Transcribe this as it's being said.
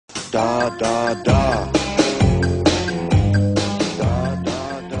So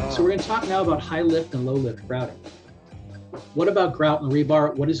we're going to talk now about high lift and low lift grouting. What about grout and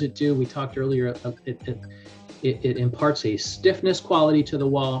rebar? What does it do? We talked earlier, it imparts a stiffness quality to the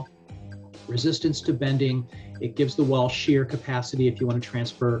wall, resistance to bending. It gives the wall shear capacity if you want to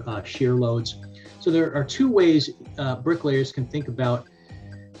transfer shear loads. So there are two ways bricklayers can think about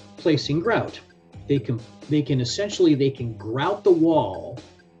placing grout. They can grout the wall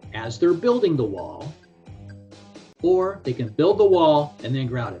as they're building the wall, or they can build the wall and then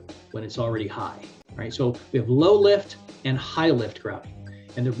grout it when it's already high, right? So we have low lift and high lift grouting,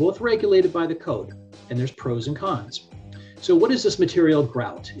 and they're both regulated by the code, and there's pros and cons. So what is this material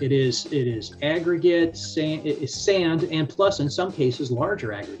grout? It is aggregate, sand, it is sand, and plus in some cases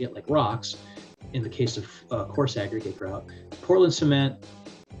larger aggregate like rocks, in the case of coarse aggregate grout. Portland cement,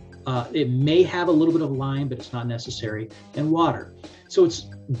 it may have a little bit of lime, but it's not necessary, and water. So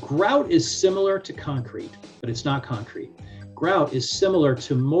grout is similar to concrete, but it's not concrete. Grout is similar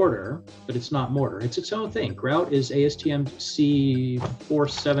to mortar, but it's not mortar. It's its own thing. Grout is ASTM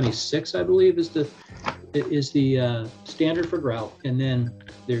C476, I believe, is the standard for grout. And then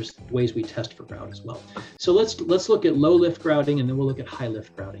there's ways we test for grout as well. So let's look at low lift grouting, and then we'll look at high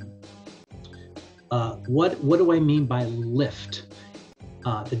lift grouting. What do I mean by lift?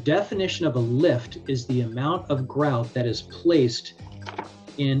 The definition of a lift is the amount of grout that is placed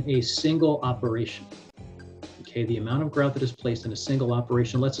in a single operation. Okay, the amount of grout that is placed in a single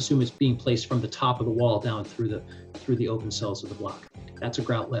operation. Let's assume it's being placed from the top of the wall down through the open cells of the block. That's a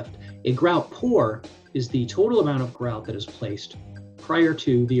grout lift. A grout pour is the total amount of grout that is placed prior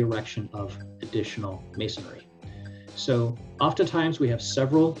to the erection of additional masonry. So oftentimes we have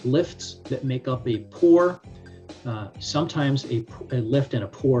several lifts that make up a pour. Sometimes a lift and a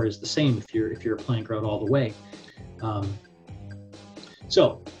pour is the same if you're applying grout all the way.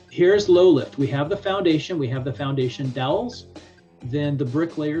 So here's low lift. We have the foundation dowels. Then the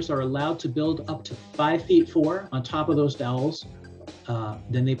bricklayers are allowed to build up to 5 feet 4 on top of those dowels.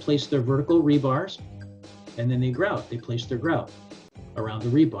 Then they place their vertical rebars, and then they grout. They place their grout around the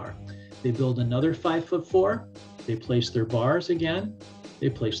rebar. They build another 5 foot 4. They place their bars again. They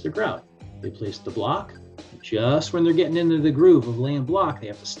place their grout. They place the block. Just when they're getting into the groove of laying block, they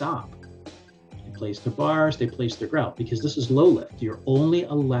have to stop. They place their bars, they place their grout, because this is low lift. You're only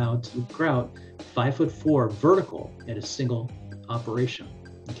allowed to grout 5 foot 4 vertical at a single operation.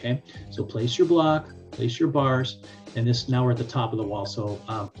 Okay, so place your block, place your bars, and now we're at the top of the wall. So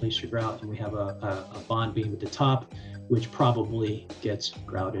place your grout, and we have a bond beam at the top, which probably gets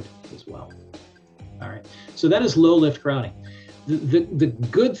grouted as well. All right, so that is low lift grouting. The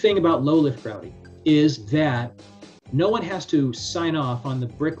good thing about low lift grouting is that no one has to sign off on the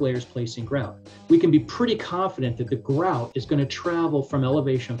bricklayers placing grout. We can be pretty confident that the grout is going to travel from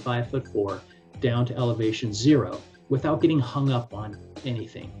elevation 5 foot 4 down to elevation 0 without getting hung up on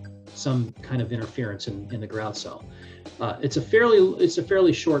anything, some kind of interference in the grout cell. It's a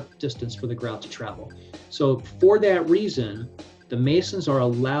fairly short distance for the grout to travel. So for that reason, the masons are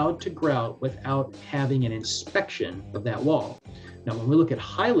allowed to grout without having an inspection of that wall. Now, when we look at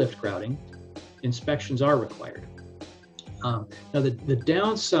high lift grouting, inspections are required. Now, the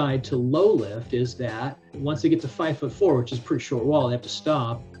downside to low lift is that once they get to 5 foot 4, which is a pretty short wall, they have to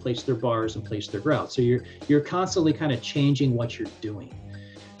stop, place their bars, and place their grout. So you're constantly kind of changing what you're doing.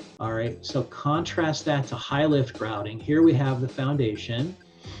 All right, so contrast that to high lift grouting. Here we have the foundation.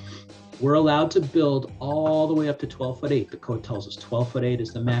 We're allowed to build all the way up to 12 foot 8. The code tells us 12 foot 8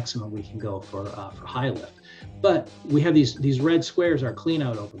 is the maximum we can go for high lift. But we have these red squares are clean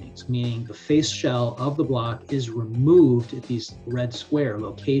out openings, meaning the face shell of the block is removed at these red square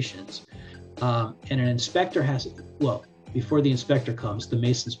locations. And an inspector before the inspector comes, the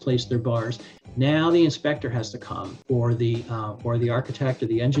masons place their bars. Now the inspector has to come, or the architect or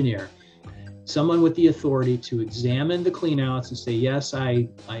the engineer, someone with the authority to examine the cleanouts and say, yes, I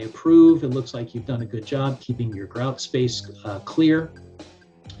approve. It looks like you've done a good job keeping your grout space clear.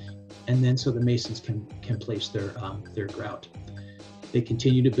 And then so the masons can place their grout. They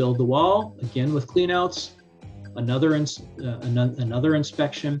continue to build the wall, again with cleanouts, another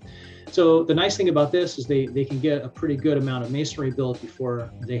inspection. So the nice thing about this is they can get a pretty good amount of masonry built before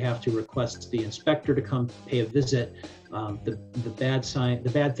they have to request the inspector to come pay a visit. The bad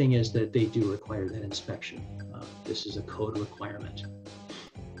thing is that they do require that inspection. This is a code requirement.